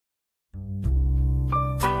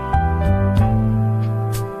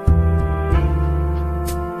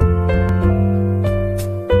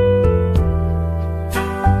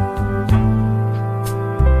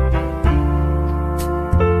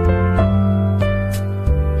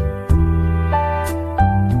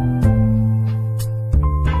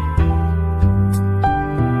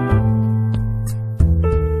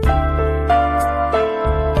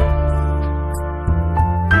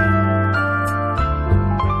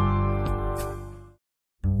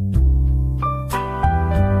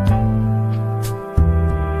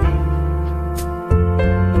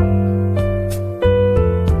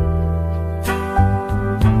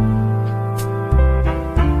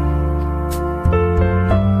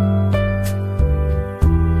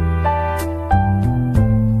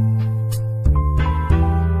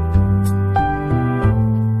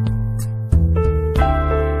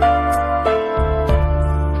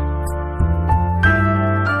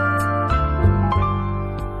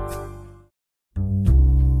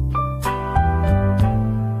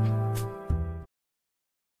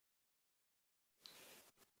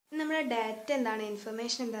എന്താണ്,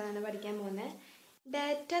 ഇൻഫർമേഷൻ എന്താണെന്നാണ് പഠിക്കാൻ പോകുന്നത്.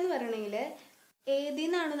 ഡാറ്റ എന്ന് പറയണമെങ്കിൽ ഏതിൽ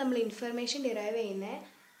നിന്നാണ് നമ്മൾ ഇൻഫർമേഷൻ ഡിറൈവ് ചെയ്യുന്നത്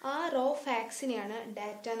ആ റോ ഫാക്ട്സിനെയാണ്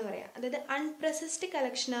ഡാറ്റ എന്ന് പറയുക. അതായത് അൺപ്രൊസസ്ഡ്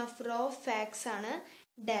കളക്ഷൻ ഓഫ് റോ ഫാക്ട്സ് ആണ്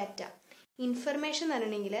ഡാറ്റ. ഇൻഫർമേഷൻ എന്ന്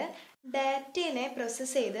പറയണമെങ്കിൽ ഡാറ്റയെ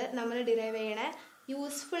പ്രോസസ്സ് ചെയ്ത് നമ്മൾ ഡിറൈവ് ചെയ്യണ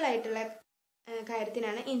യൂസ്ഫുൾ ആയിട്ടുള്ള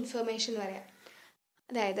കാര്യത്തിനാണ് ഇൻഫർമേഷൻ എന്ന് പറയുക.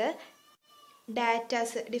 അതായത്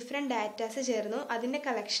ഡിഫറെൻറ്റ് ഡാറ്റാസ് ചേർന്നു, അതിൻ്റെ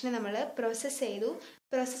കളക്ഷനെ നമ്മൾ പ്രോസസ്സ് ചെയ്തു,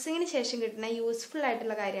 പ്രോസസ്സിങ്ങിന് ശേഷം കിട്ടുന്ന യൂസ്ഫുൾ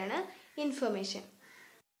ആയിട്ടുള്ള കാര്യമാണ് ഇൻഫർമേഷൻ.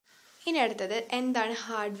 ഇനി അടുത്തത് എന്താണ്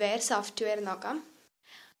ഹാർഡ്വെയർ സോഫ്റ്റ്വെയർ നോക്കാം.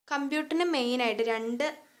 കമ്പ്യൂട്ടറിന് മെയിനായിട്ട് രണ്ട്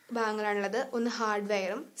ഭാഗങ്ങളാണുള്ളത്, ഒന്ന്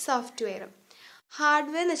ഹാർഡ്വെയറും സോഫ്റ്റ്വെയറും.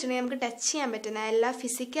 ഹാർഡ്വെയർ എന്ന് വെച്ചിട്ടുണ്ടെങ്കിൽ നമുക്ക് ടച്ച് ചെയ്യാൻ പറ്റുന്ന എല്ലാ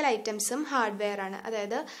ഫിസിക്കൽ ഐറ്റംസും ഹാർഡ്വെയർ ആണ്.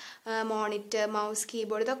 അതായത് മോണിറ്റർ, മൗസ്,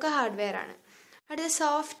 കീബോർഡ് ഇതൊക്കെ ഹാർഡ്വെയർ ആണ്. അടുത്ത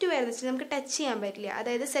സോഫ്റ്റ്വെയർ എന്ന് വെച്ചാൽ നമുക്ക് ടച്ച് ചെയ്യാൻ പറ്റില്ല,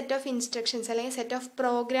 അതായത് സെറ്റ് ഓഫ് ഇൻസ്ട്രക്ഷൻസ് അല്ലെങ്കിൽ സെറ്റ് ഓഫ്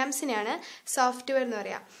പ്രോഗ്രാംസിനെയാണ് സോഫ്റ്റ്വെയർ എന്ന്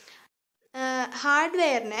പറയുക.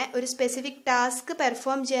 ഹാർഡ്വെയറിനെ ഒരു സ്പെസിഫിക് ടാസ്ക്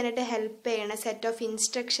പെർഫോം ചെയ്യാനായിട്ട് ഹെൽപ്പ് ചെയ്യണ set of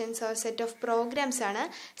instructions or set of programmes ആണ്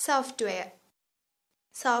സോഫ്റ്റ്വെയർ.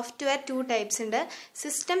 സോഫ്റ്റ്വെയർ 2 ടൈപ്സ് ഉണ്ട്.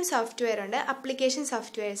 സിസ്റ്റം സോഫ്റ്റ്വെയർ ഉണ്ട്, അപ്ലിക്കേഷൻ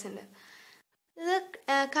സോഫ്റ്റ്വെയർസ് ഉണ്ട്. ഇത്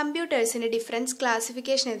കമ്പ്യൂട്ടേഴ്സിൻ്റെ ഡിഫറൻസ്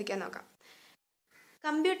ക്ലാസിഫിക്കേഷൻ എഴുതിക്കാൻ നോക്കാം.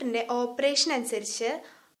 കമ്പ്യൂട്ടറിൻ്റെ ഓപ്പറേഷൻ അനുസരിച്ച്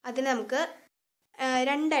അതിന് നമുക്ക്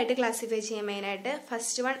രണ്ടായിട്ട് ക്ലാസിഫൈ ചെയ്യാം മെയിനായിട്ട്.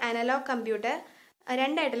 First one analogue computer,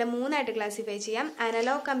 രണ്ടായിട്ടല്ല 3ആയിട്ട് classify ചെയ്യാം.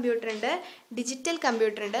 അനലോഗ് കമ്പ്യൂട്ടർ ഉണ്ട്, ഡിജിറ്റൽ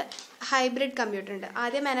കമ്പ്യൂട്ടർ ഉണ്ട്, ഹൈബ്രിഡ് കമ്പ്യൂട്ടർ ഉണ്ട്.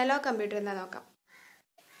 ആദ്യം അനലോഗ് കമ്പ്യൂട്ടർ എന്താ നോക്കാം.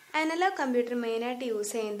 അനലോഗ് കമ്പ്യൂട്ടർ മെയിനായിട്ട്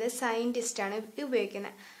യൂസ് ചെയ്യുന്നത് സയൻറ്റിസ്റ്റാണ്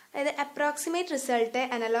ഉപയോഗിക്കുന്നത്. അതായത് അപ്രോക്സിമേറ്റ് റിസൾട്ട്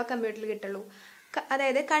അനലോഗ് കമ്പ്യൂട്ടറിൽ കിട്ടുള്ളൂ.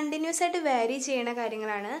 അതായത് കണ്ടിന്യൂസ് ആയിട്ട് വാരി ചെയ്യുന്ന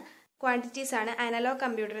കാര്യങ്ങളാണ്, ക്വാണ്ടിറ്റീസ് ആണ് അനലോഗ്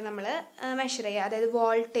കമ്പ്യൂട്ടറിൽ നമ്മൾ മെഷർ ചെയ്യുക. അതായത്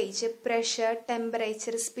വോൾട്ടേജ്, പ്രഷർ,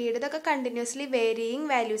 ടെമ്പറേച്ചർ, സ്പീഡ് ഇതൊക്കെ കണ്ടിന്യൂസ്ലി വേരിയിങ്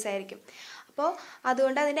വാല്യൂസ് ആയിരിക്കും. അപ്പോൾ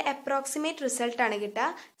അതുകൊണ്ട് അതിൻ്റെ അപ്രോക്സിമേറ്റ് റിസൾട്ടാണ് കിട്ടുക.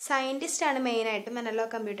 സയൻറ്റിസ്റ്റാണ് മെയിനായിട്ടും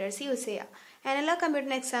അനലോഗ് കമ്പ്യൂട്ടേഴ്സ് യൂസ് ചെയ്യുക. അനലോഗ്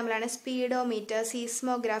കമ്പ്യൂട്ടറിന് എക്സാമ്പിളാണ് സ്പീഡോമീറ്റർ,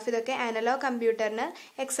 സീസ്മോഗ്രാഫ്, ഇതൊക്കെ അനലോഗ് കമ്പ്യൂട്ടറിന്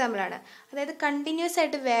എക്സാമ്പിളാണ്. അതായത് കണ്ടിന്യൂസ്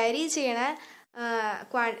ആയിട്ട് വാരി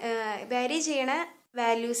ചെയ്യണ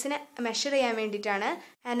വാല്യൂസിനെ മെഷർ ചെയ്യാൻ വേണ്ടിയിട്ടാണ്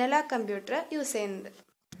അനലോഗ് കമ്പ്യൂട്ടർ യൂസ് ചെയ്യുന്നത്.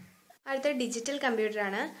 അടുത്ത ഡിജിറ്റൽ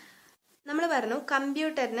കമ്പ്യൂട്ടറാണ്. നമ്മൾ പറഞ്ഞു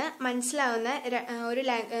കമ്പ്യൂട്ടറിന് മനസ്സിലാവുന്ന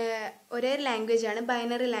ഒരേ ലാംഗ്വേജാണ്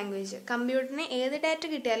ബൈനറി ലാംഗ്വേജ്. കമ്പ്യൂട്ടറിന് ഏത് ഡാറ്റ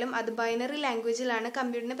കിട്ടിയാലും അത് ബൈനറി ലാംഗ്വേജിലാണ്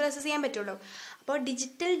കമ്പ്യൂട്ടറിന് പ്രോസസ്സ് ചെയ്യാൻ പറ്റുള്ളൂ. അപ്പോൾ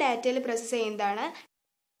ഡിജിറ്റൽ ഡാറ്റയിൽ പ്രോസസ്സ്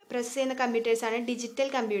ചെയ്യുന്ന കമ്പ്യൂട്ടേഴ്സാണ് ഡിജിറ്റൽ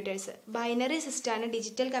കമ്പ്യൂട്ടേഴ്സ്. ബൈനറി സിസ്റ്റമാണ്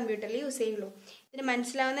ഡിജിറ്റൽ കമ്പ്യൂട്ടറിൽ യൂസ് ചെയ്യുള്ളൂ. ഇതിന്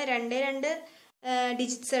മനസ്സിലാവുന്ന രണ്ട്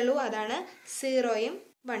ഡിജിറ്റ്സ് ഉള്ളൂ, അതാണ് 0യും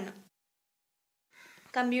 1ഉം.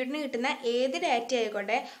 കമ്പ്യൂട്ടറിന് കിട്ടുന്ന ഏത് ഡാറ്റ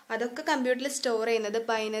ആയിക്കോട്ടെ അതൊക്കെ കമ്പ്യൂട്ടറിൽ സ്റ്റോർ ചെയ്യുന്നത്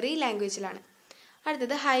ബൈനറി ലാംഗ്വേജിലാണ്.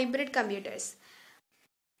 അടുത്തത് hybrid computers.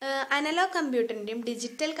 Analogue കമ്പ്യൂട്ടറിൻ്റെയും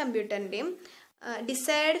digital കമ്പ്യൂട്ടറിൻ്റെയും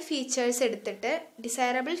desirable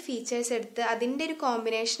features എടുത്ത് അതിൻ്റെ ഒരു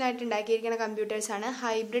കോമ്പിനേഷനായിട്ട് ഉണ്ടാക്കിയിരിക്കുന്ന കമ്പ്യൂട്ടേഴ്സാണ്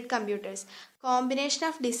hybrid computers. Combination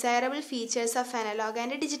of desirable features of analogue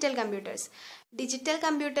and digital computers. Digital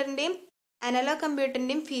കമ്പ്യൂട്ടറിൻ്റെയും analogue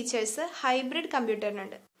കമ്പ്യൂട്ടറിൻ്റെയും features hybrid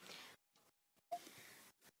കമ്പ്യൂട്ടറിനുണ്ട്.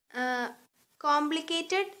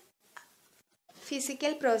 Complicated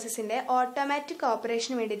physical പ്രോസസ്സിൻ്റെ automatic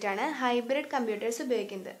ഓപ്പറേഷന് വേണ്ടിയിട്ടാണ് ഹൈബ്രിഡ് കമ്പ്യൂട്ടേഴ്സ്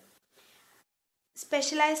ഉപയോഗിക്കുന്നത്.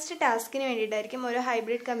 സ്പെഷ്യലൈസ്ഡ് ടാസ്കിന് വേണ്ടിയിട്ടായിരിക്കും ഓരോ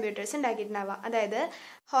ഹൈബ്രിഡ് കമ്പ്യൂട്ടേഴ്സ് ഉണ്ടാക്കിയിട്ടുണ്ടാവുക. അതായത്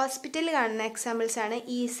ഹോസ്പിറ്റലിൽ കാണുന്ന എക്സാമ്പിൾസാണ്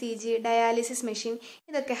ECG, ഡയാലിസിസ് മെഷീൻ,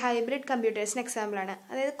 ഇതൊക്കെ ഹൈബ്രിഡ് കമ്പ്യൂട്ടേഴ്സിന് എക്സാമ്പിളാണ്.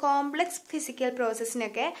 അതായത് കോംപ്ലക്സ് ഫിസിക്കൽ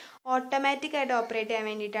പ്രോസസ്സിനൊക്കെ ഓട്ടോമാറ്റിക്കായിട്ട് ഓപ്പറേറ്റ് ചെയ്യാൻ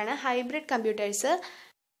വേണ്ടിയിട്ടാണ് ഹൈബ്രിഡ് കമ്പ്യൂട്ടേഴ്സ്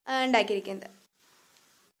ഉണ്ടാക്കിയിരിക്കുന്നത്.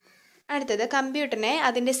 അടുത്തത് കമ്പ്യൂട്ടറിനെ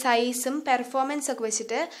അതിൻ്റെ സൈസും പെർഫോമൻസും ഒക്കെ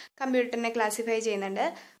വെച്ചിട്ട് കമ്പ്യൂട്ടറിനെ ക്ലാസിഫൈ ചെയ്യുന്നുണ്ട്.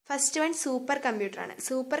 First one super കമ്പ്യൂട്ടറാണ്.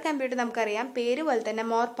 Super computer നമുക്കറിയാം, പേര് പോലെ തന്നെ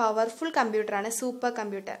more powerful കമ്പ്യൂട്ടറാണ് super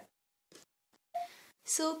computer.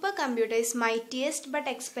 Super computer is mightiest but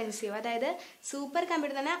expensive. അതായത് സൂപ്പർ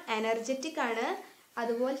കമ്പ്യൂട്ടർ തന്നെ എനർജറ്റിക് ആണ്,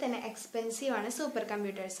 അതുപോലെ തന്നെ എക്സ്പെൻസീവ് ആണ് സൂപ്പർ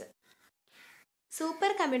കമ്പ്യൂട്ടേഴ്സ്.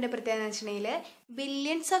 സൂപ്പർ കമ്പ്യൂട്ടറിൻ്റെ പ്രത്യേകത എന്ന് വെച്ചിട്ടുണ്ടെങ്കിൽ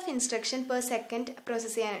billions of instruction per second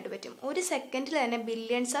process ചെയ്യാനായിട്ട് പറ്റും. ഒരു സെക്കൻഡിൽ തന്നെ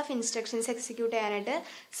ബില്യൺസ് ഓഫ് ഇൻസ്ട്രക്ഷൻസ് എക്സിക്യൂട്ട് ചെയ്യാനായിട്ട്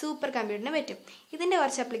സൂപ്പർ കമ്പ്യൂട്ടറിന് പറ്റും. ഇതിൻ്റെ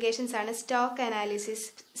കുറച്ച് അപ്ലിക്കേഷൻസ് ആണ് stock analysis,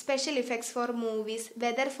 special effects for movies,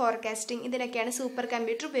 weather forecasting, ഇതിനൊക്കെയാണ് super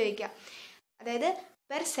computer ഉപയോഗിക്കുക. അതായത്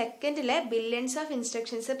പെർ സെക്കൻഡിൽ ബില്യൺസ് ഓഫ്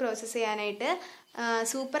ഇൻസ്ട്രക്ഷൻസ് പ്രോസസ്സ് ചെയ്യാനായിട്ട്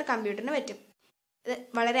സൂപ്പർ കമ്പ്യൂട്ടറിന് പറ്റും. ഇത്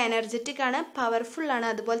വളരെ എനർജറ്റിക് ആണ്, പവർഫുൾ ആണ്,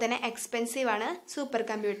 അതുപോലെ തന്നെ എക്സ്പെൻസീവ് ആണ് super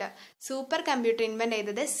computer. Super computer invent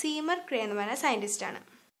ചെയ്തത് സീമർ ക്രേ എന്ന് പറഞ്ഞ സയൻറ്റിസ്റ്റ് ആണ്.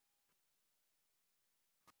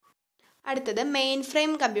 അടുത്തത് main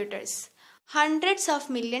frame computers. Hundreds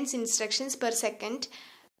of millions instructions per second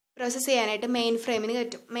process ചെയ്യാനായിട്ട് മെയിൻ ഫ്രെയിമിന്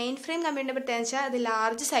പറ്റും. മെയിൻ ഫ്രെയിം കമ്പ്യൂട്ടറിൻ്റെ പ്രത്യേകത വെച്ചാൽ അത്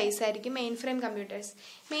ലാർജ് സൈസ് ആയിരിക്കും main frame computers.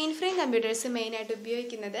 Main frame computers മെയിനായിട്ട്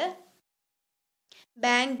ഉപയോഗിക്കുന്നത്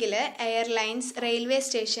ബാങ്കിൽ, airlines, railway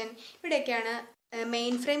station, ഇവിടെയൊക്കെയാണ്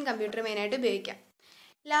main frame computer മെയിനായിട്ട് ഉപയോഗിക്കാം.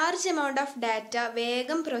 ലാർജ് എമൗണ്ട് ഓഫ് ഡാറ്റ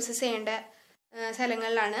വേഗം പ്രോസസ്സ് ചെയ്യേണ്ട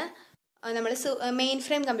സ്ഥലങ്ങളിലാണ് നമ്മൾ മെയിൻ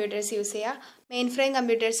ഫ്രെയിം കമ്പ്യൂട്ടേഴ്സ് യൂസ് ചെയ്യുക. മെയിൻ ഫ്രെയിം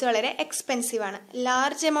കമ്പ്യൂട്ടേഴ്സ് വളരെ എക്സ്പെൻസീവ് ആണ്.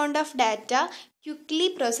 Large amount of data quickly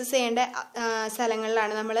process ചെയ്യേണ്ട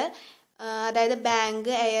സ്ഥലങ്ങളിലാണ് നമ്മൾ, അതായത് ബാങ്ക്,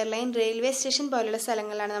 എയർലൈൻ, റെയിൽവേ സ്റ്റേഷൻ പോലുള്ള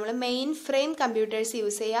സ്ഥലങ്ങളിലാണ് നമ്മൾ മെയിൻ ഫ്രെയിം കമ്പ്യൂട്ടേഴ്സ്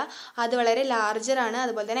യൂസ് ചെയ്യുക. അത് വളരെ ലാർജറാണ്,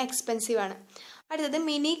 അതുപോലെ തന്നെ എക്സ്പെൻസീവ് ആണ്. അടുത്തത്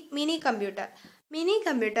mini computer. Mini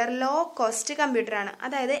computer low cost കമ്പ്യൂട്ടറാണ്.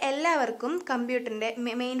 അതായത് എല്ലാവർക്കും കമ്പ്യൂട്ടറിൻ്റെ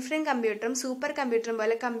മെയിൻ ഫ്രെയിം കമ്പ്യൂട്ടറും സൂപ്പർ കമ്പ്യൂട്ടറും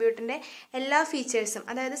പോലെ കമ്പ്യൂട്ടറിൻ്റെ എല്ലാ ഫീച്ചേഴ്സും,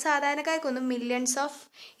 അതായത് സാധാരണക്കാർക്കൊന്നും മില്യൺസ് ഓഫ്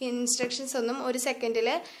ഇൻസ്ട്രക്ഷൻസ് ഒന്നും ഒരു സെക്കൻഡിൽ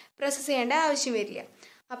പ്രോസസ്സ് ചെയ്യേണ്ട ആവശ്യം വരില്ല.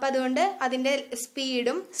 അപ്പോൾ അതുകൊണ്ട് അതിൻ്റെ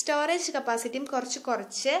സ്പീഡും സ്റ്റോറേജ് കപ്പാസിറ്റിയും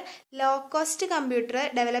കുറച്ച് ലോ കോസ്റ്റ് കമ്പ്യൂട്ടർ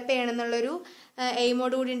ഡെവലപ്പ് ചെയ്യണമെന്നുള്ളൊരു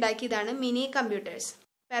എയിമോട് കൂടി ഉണ്ടാക്കിയതാണ് മിനി കമ്പ്യൂട്ടേഴ്സ്.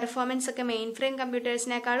 പെർഫോമൻസ് ഒക്കെ മെയിൻ ഫ്രെയിം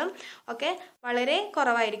കമ്പ്യൂട്ടേഴ്സിനേക്കാളും ഒക്കെ വളരെ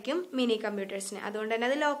കുറവായിരിക്കും മിനി കമ്പ്യൂട്ടേഴ്സിന്. അതുകൊണ്ട് തന്നെ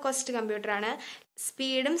അത് ലോ കോസ്റ്റ് കമ്പ്യൂട്ടറാണ്.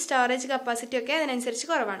 സ്പീഡും സ്റ്റോറേജ് കപ്പാസിറ്റിയും ഒക്കെ അതിനനുസരിച്ച്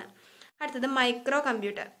കുറവാണ്. അടുത്തത് micro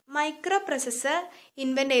computer. Micro processor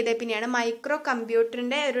invent ചെയ്ത പിന്നെയാണ് മൈക്രോ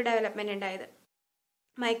കമ്പ്യൂട്ടറിൻ്റെ ഒരു ഡെവലപ്മെൻറ്റ് ഉണ്ടായത്.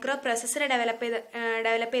 മൈക്രോ പ്രൊസസ്സർ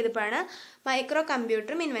ഡെവലപ്പ് ചെയ്തപ്പോഴാണ് മൈക്രോ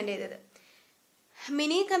കമ്പ്യൂട്ടറും ഇൻവെൻറ്റ് ചെയ്തത്.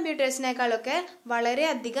 മിനി കമ്പ്യൂട്ടേഴ്സിനേക്കാളൊക്കെ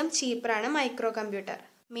വളരെയധികം ചീപ്പറാണ് micro computer.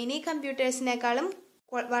 Mini കമ്പ്യൂട്ടേഴ്സിനേക്കാളും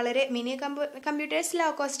mini computers low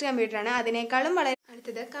cost കമ്പ്യൂട്ടറാണ്, അതിനേക്കാളും വളരെ.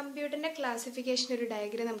 അടുത്തത് കമ്പ്യൂട്ടറിൻ്റെ ക്ലാസിഫിക്കേഷൻ ഒരു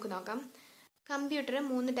ഡയഗ്രം നമുക്ക് നോക്കാം. കമ്പ്യൂട്ടർ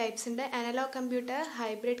 3 ടൈപ്സ് ഉണ്ട്: analogue computer,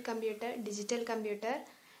 hybrid computer, digital computer.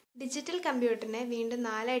 Digital കമ്പ്യൂട്ടറിനെ വീണ്ടും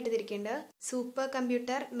 4 ആയിട്ട് തിരിക്കുന്നുണ്ട്: super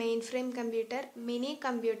computer, main frame computer, mini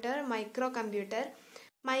computer, micro computer.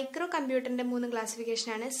 Micro കമ്പ്യൂട്ടറിൻ്റെ 3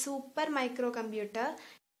 ക്ലാസിഫിക്കേഷനാണ്: super micro computer,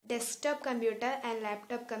 desktop computer and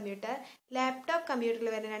laptop computer. Laptop കമ്പ്യൂട്ടറിൽ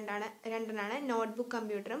വരുന്ന രണ്ടെണ്ണമാണ് നോട്ട്ബുക്ക്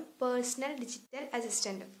കമ്പ്യൂട്ടറും പേഴ്സണൽ ഡിജിറ്റൽ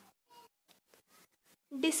അസിസ്റ്റൻറ്റും.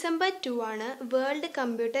 ഡിസംബർ 2 ആണ് world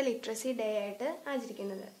computer literacy day ആയിട്ട്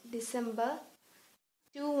ആചരിക്കുന്നത്. ഡിസംബർ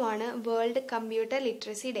 2 ആണ് വേൾഡ് കമ്പ്യൂട്ടർ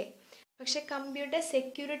ലിറ്ററസി ഡേ. പക്ഷെ കമ്പ്യൂട്ടർ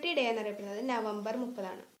സെക്യൂരിറ്റി ഡേ എന്നറിയപ്പെടുന്നത് നവംബർ 30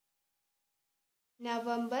 ആണ്.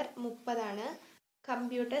 November 30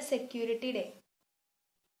 computer security day.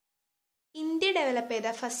 India develop ചെയ്ത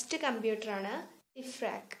ഫസ്റ്റ് കമ്പ്യൂട്ടറാണ്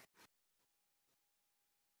ടിഫ്രാക്.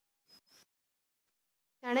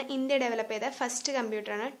 ഇന്ത്യ ഡെവലപ്പ് ചെയ്ത first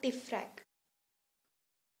കമ്പ്യൂട്ടറാണ് ടിഫ്രാക്.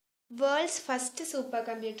 World's first super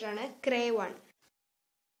കമ്പ്യൂട്ടറാണ് ക്രേ 1.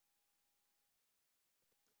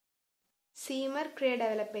 Seamer ക്രേ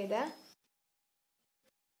develop ചെയ്ത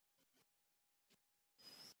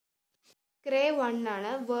ക്രേ 1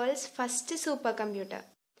 ആണ് world's first super computer.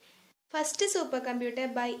 First super computer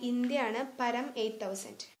by India ആണ് പരം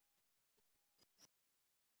 8000.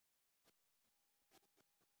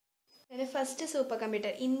 First super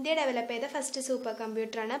computer India develop ചെയ്ത first super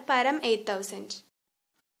കമ്പ്യൂട്ടറാണ് പരം 8000.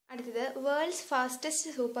 അടുത്തത് worlds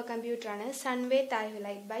fastest super കമ്പ്യൂട്ടറാണ് Sunway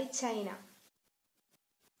തായ്ഹുലൈറ്റ് by China.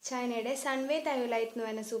 ചൈനയുടെ Sunway തായ്ഹുലൈറ്റ് എന്ന്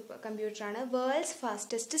പറയുന്ന super കമ്പ്യൂട്ടറാണ് worlds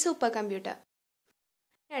fastest super computer.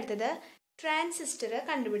 അടുത്തത് ട്രാൻസിസ്റ്റർ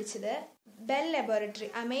കണ്ടുപിടിച്ചത് ബെൽ ലബോറട്ടറി,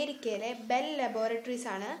 അമേരിക്കയിലെ ബെൽ ലബോറട്ടറീസ്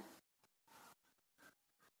ആണ്.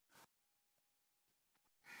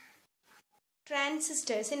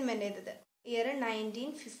 ട്രാൻസിസ്റ്റേഴ്സ് ഇൻവെന്റ് ചെയ്തത് ഇയർ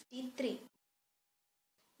 1953.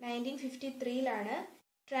 1953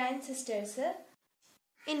 ട്രാൻസിസ്റ്റേഴ്സ്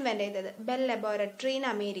ഇൻവെന്റ് ചെയ്തത് bell laboratory in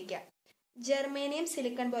America. Germanium,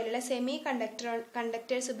 silicon പോലുള്ള സെമി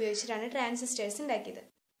കണ്ടക്ടേഴ്സ് ഉപയോഗിച്ചിട്ടാണ് ട്രാൻസിസ്റ്റേഴ്സ് ഉണ്ടാക്കിയത്.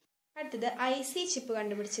 അടുത്തത് IC ചിപ്പ്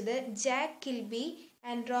കണ്ടുപിടിച്ചത് Jack Kilby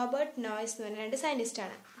and Robert noise എന്ന് പറഞ്ഞ 2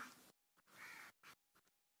 സയന്റിസ്റ്റാണ്.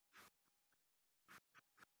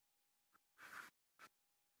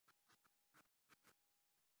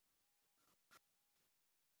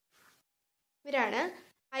 ഇവരാണ്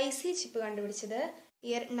IC ചിപ്പ് കണ്ടുപിടിച്ചത്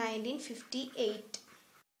ഇയർ 1958.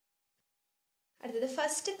 അടുത്തത്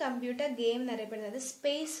ഫസ്റ്റ് കമ്പ്യൂട്ടർ ഗെയിം എന്നറിയപ്പെടുന്നത്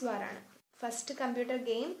സ്പേസ് വാർ ആണ്. ഫസ്റ്റ് കമ്പ്യൂട്ടർ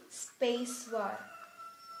ഗെയിം സ്പേസ്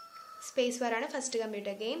വാർ ആണ് ഫസ്റ്റ്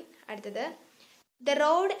കമ്പ്യൂട്ടർ ഗെയിം. അടുത്തത് the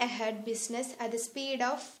road ahead business at the speed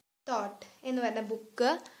of thought എന്ന് പറഞ്ഞ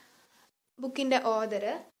ബുക്കിൻ്റെ ഓതർ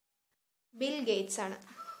ബിൽ ഗേറ്റ്സ് ആണ്.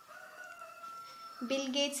 ബിൽ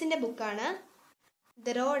ഗേറ്റ്സിൻ്റെ ബുക്കാണ്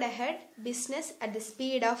the road ahead business at the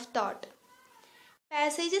speed of thought.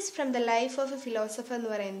 Passages from the life of A philosopher എന്ന്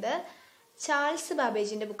പറയുന്നത് Charles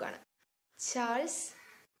ബാബേജിൻ്റെ ബുക്കാണ്.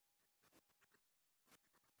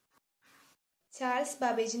 Charles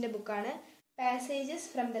ബാബേജിൻ്റെ ബുക്കാണ് passages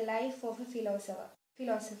from the life of A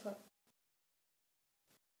philosopher.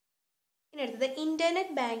 ഇനി അടുത്തത്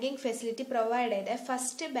ഇൻ്റർനെറ്റ് ബാങ്കിങ് ഫെസിലിറ്റി പ്രൊവൈഡ് ചെയ്ത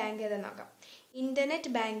first bank ഏതെന്ന് നോക്കാം.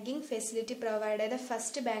 Internet banking facility provide ചെയ്ത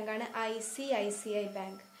ഫസ്റ്റ് ബാങ്കാണ് ICICI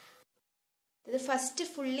ബാങ്ക്. ഇത് ഫസ്റ്റ്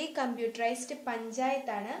ഫുള്ളി കമ്പ്യൂട്ടറൈസ്ഡ്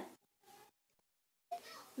പഞ്ചായത്താണ്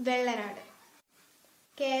വെള്ളനാട്.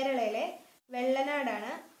 കേരളയിലെ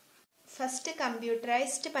വെള്ളനാടാണ് first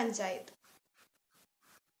computerised panchayat.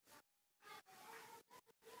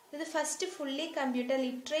 ഇത് ഫസ്റ്റ് ഫുള്ളി കമ്പ്യൂട്ടർ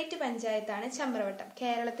ലിറ്ററേറ്റ് പഞ്ചായത്താണ് ചമ്രവട്ടം.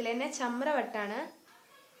 കേരളത്തിലെ തന്നെ ചമ്രവട്ടാണ്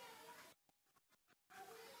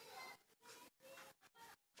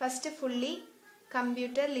first fully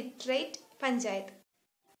computer literate panchayat.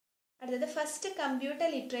 അടുത്തത് first computer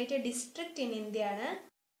literate district in India ആണ്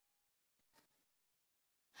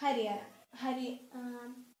ഹരിയാന.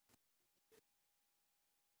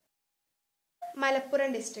 മലപ്പുറം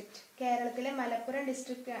ഡിസ്ട്രിക്റ്റ്. കേരളത്തിലെ മലപ്പുറം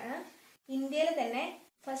ഡിസ്ട്രിക്റ്റ് ആണ് ഇന്ത്യയിലെ തന്നെ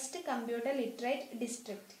ഫസ്റ്റ് കമ്പ്യൂട്ടർ ലിറ്ററേറ്റ്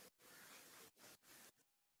ഡിസ്ട്രിക്റ്റ്.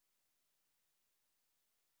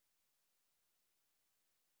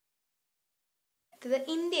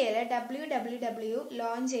 ഇന്ത്യയിലെ WWW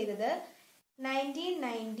ലോഞ്ച് ചെയ്തത്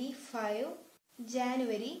 1995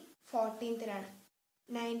 ജാനുവരി 14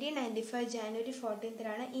 1995 ജാനുവരി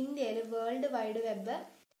 14 ഇന്ത്യയിൽ വേൾഡ് വൈഡ് വെബ്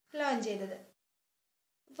ലോഞ്ച് ചെയ്തത്.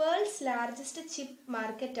 വേൾഡ്സ് ലാർജസ്റ്റ് ചിപ്പ്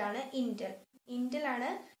മാർക്കറ്റ് ആണ് ഇന്റൽ. ഇന്റൽ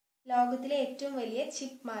ആണ് ലോകത്തിലെ ഏറ്റവും വലിയ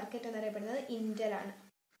ചിപ്പ് മാർക്കറ്റ് എന്നറിയപ്പെടുന്നത് ഇന്റൽ ആണ്.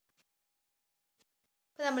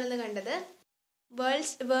 അപ്പോൾ നമ്മളിന്ന് കണ്ടത്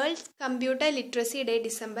world computer literacy day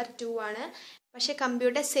December 2 ആണ്. പക്ഷേ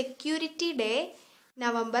കമ്പ്യൂട്ടർ സെക്യൂരിറ്റി ഡേ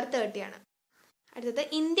November 30 ആണ്. അടുത്തത്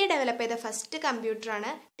ഇന്ത്യ ഡെവലപ്പ് ചെയ്ത ഫസ്റ്റ് കമ്പ്യൂട്ടറാണ്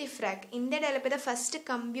ടിഫ്രാക്. ഇന്ത്യ ഡെവലപ്പ് ചെയ്ത ഫസ്റ്റ്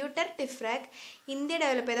കമ്പ്യൂട്ടർ ടിഫ്രാക്. ഇന്ത്യ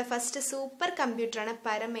ഡെവലപ്പ് ചെയ്ത ഫസ്റ്റ് സൂപ്പർ കമ്പ്യൂട്ടറാണ്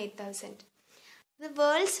പരം 8000. ഇത്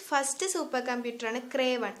world's first super കമ്പ്യൂട്ടറാണ്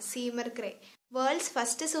ക്രേ-1 seamer ക്രേ. World's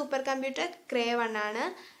first super computer ക്രേ-1 ആണ്.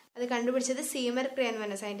 അത് കണ്ടുപിടിച്ചത് സീമർ ക്രേ എന്ന്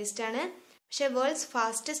പറഞ്ഞ സയൻറ്റിസ്റ്റ് ആണ്. പക്ഷേ വേൾഡ്സ്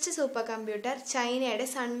ഫാസ്റ്റസ്റ്റ് സൂപ്പർ കമ്പ്യൂട്ടർ ചൈനയുടെ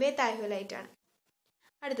സൺവേ തായ്ഹുലൈറ്റ് ആണ്.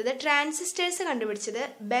 അടുത്തത് ട്രാൻസിസ്റ്റേഴ്സ് കണ്ടുപിടിച്ചത്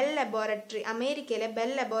ബെൽ ലബോറട്ടറി. അമേരിക്കയിലെ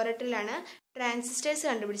ബെൽ ലബോറട്ടറിയിലാണ് ട്രാൻസിസ്റ്റേഴ്സ്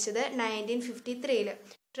കണ്ടുപിടിച്ചത് 1953.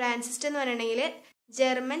 ട്രാൻസിസ്റ്റർ എന്ന് പറയുകയാണെങ്കിൽ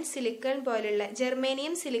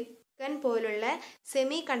ജെർമേനിയം സിലിക്കൺ പോലുള്ള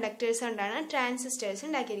സെമി കണ്ടക്ടേഴ്സ് കൊണ്ടാണ് ട്രാൻസിസ്റ്റേഴ്സ്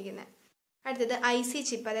ഉണ്ടാക്കിയിരിക്കുന്നത്. അടുത്തത് IC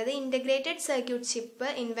ചിപ്പ്, അതായത് ഇൻ്റഗ്രേറ്റഡ് സർക്യൂട്ട് ചിപ്പ്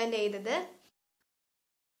ഇൻവെൻറ്റ് ചെയ്തത്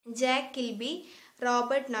ജാക്ക് കിൽബി,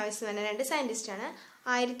 റോബർട്ട് നോയ്സ് എന്ന് പറഞ്ഞ 2 സയൻറ്റിസ്റ്റാണ്.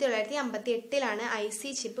 1958 IC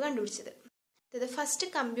ചിപ്പ് കണ്ടുപിടിച്ചത്. ഇത് ഫസ്റ്റ്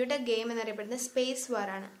കമ്പ്യൂട്ടർ ഗെയിം എന്നറിയപ്പെടുന്നത് സ്പേസ് വാർ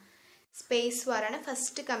ആണ്. സ്പേസ് വാർ ആണ്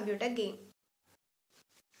first computer game.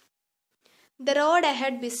 The road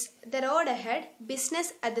ahead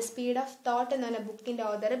business at the speed of thought എന്ന് പറഞ്ഞ ബുക്കിൻ്റെ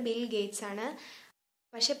ഓതർ ബിൽ ഗേറ്റ്സ് ആണ്.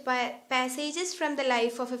 പക്ഷെ passages from the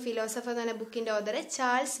life of A philosopher എന്ന് പറഞ്ഞ ബുക്കിൻ്റെ ഓതർ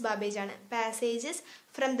ചാൾസ് ബാബേജ് ആണ്. Passages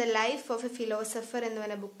from the life of A philosopher എന്ന്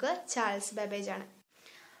പറഞ്ഞ ബുക്ക് ചാൾസ് ബാബേജ് ആണ്.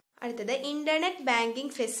 അടുത്തത് ഇൻ്റർനെറ്റ്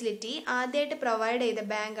ബാങ്കിങ് ഫെസിലിറ്റി ആദ്യമായിട്ട് പ്രൊവൈഡ് ചെയ്ത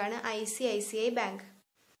ബാങ്കാണ് ICICI ബാങ്ക്.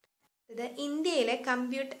 ഇത് ഇന്ത്യയിലെ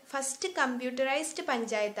ഫസ്റ്റ് കമ്പ്യൂട്ടറൈസ്ഡ്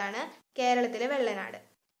പഞ്ചായത്താണ് കേരളത്തിലെ വെള്ളനാട്.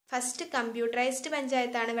 ഫസ്റ്റ് കമ്പ്യൂട്ടറൈസ്ഡ്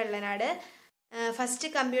പഞ്ചായത്താണ് വെള്ളനാട്. ഫസ്റ്റ്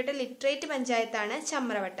കമ്പ്യൂട്ടർ ലിറ്ററേറ്റ് പഞ്ചായത്താണ്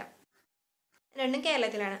ചമ്രവട്ടം. രണ്ടും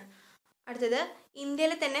കേരളത്തിലാണ്. അടുത്തത്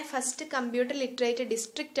ഇന്ത്യയിലെ തന്നെ ഫസ്റ്റ് കമ്പ്യൂട്ടർ ലിറ്ററേറ്റ്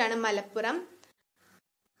ഡിസ്ട്രിക്റ്റ് ആണ് മലപ്പുറം.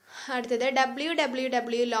 അടുത്തത്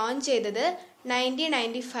WWW ലോഞ്ച് ചെയ്തത്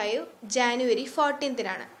 1995 January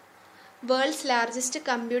 14 world's largest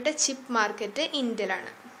computer chip market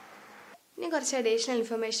ഇന്ത്യയിലാണ്. ഇനി കുറച്ച് അഡീഷണൽ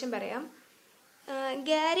ഇൻഫർമേഷൻ പറയാം.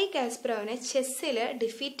 ഗാരി കാസ്പറോവിനെ ചെസ്സിൽ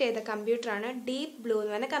ഡിഫീറ്റ് ചെയ്ത കമ്പ്യൂട്ടറാണ് ഡീപ് ബ്ലൂ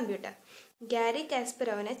എന്ന് പറഞ്ഞ കമ്പ്യൂട്ടർ. ഗാരി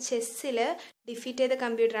കാസ്പറോവിനെ ചെസ്സിൽ ഡിഫീറ്റ് ചെയ്ത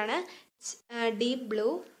കമ്പ്യൂട്ടറാണ് ഡീപ് ബ്ലൂ.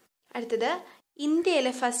 അടുത്തത്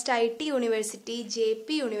ഇന്ത്യയിലെ first IT university JP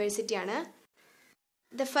യൂണിവേഴ്സിറ്റിയാണ്.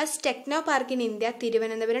 The first techno park in India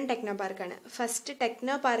Thiruvananthapuram techno പാർക്കാണ്. First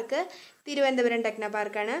techno park Thiruvananthapuram techno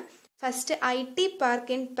പാർക്കാണ്. First IT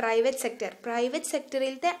park in private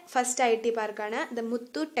സെക്ടറിലത്തെ first IT പാർക്കാണ് the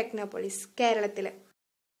Muthoot ടെക്നോപോളിസ് കേരളത്തിൽ.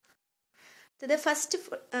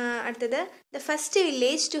 അടുത്തത് the first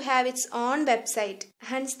village to have its on website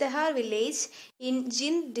ഹൻസ്ദഹാർ village in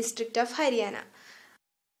Jind district of Haryana.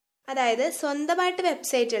 അതായത് സ്വന്തമായിട്ട്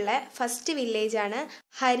website ഉള്ള first വില്ലേജാണ്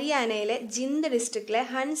ഹരിയാനയിലെ Jind ഡിസ്ട്രിക്റ്റിലെ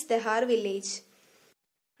ഹൻസ്ദഹാർ village.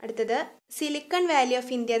 അടുത്തത് സിലിക്കൺ വാലി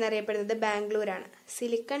ഓഫ് ഇന്ത്യ എന്നറിയപ്പെടുന്നത് ബാംഗ്ലൂരാണ്.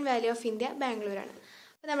 Silicon Valley of India ബാംഗ്ലൂരാണ്.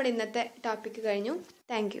 അപ്പോൾ നമ്മുടെ ഇന്നത്തെ ടോപ്പിക്ക് കഴിഞ്ഞു.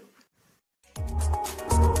 Thank you.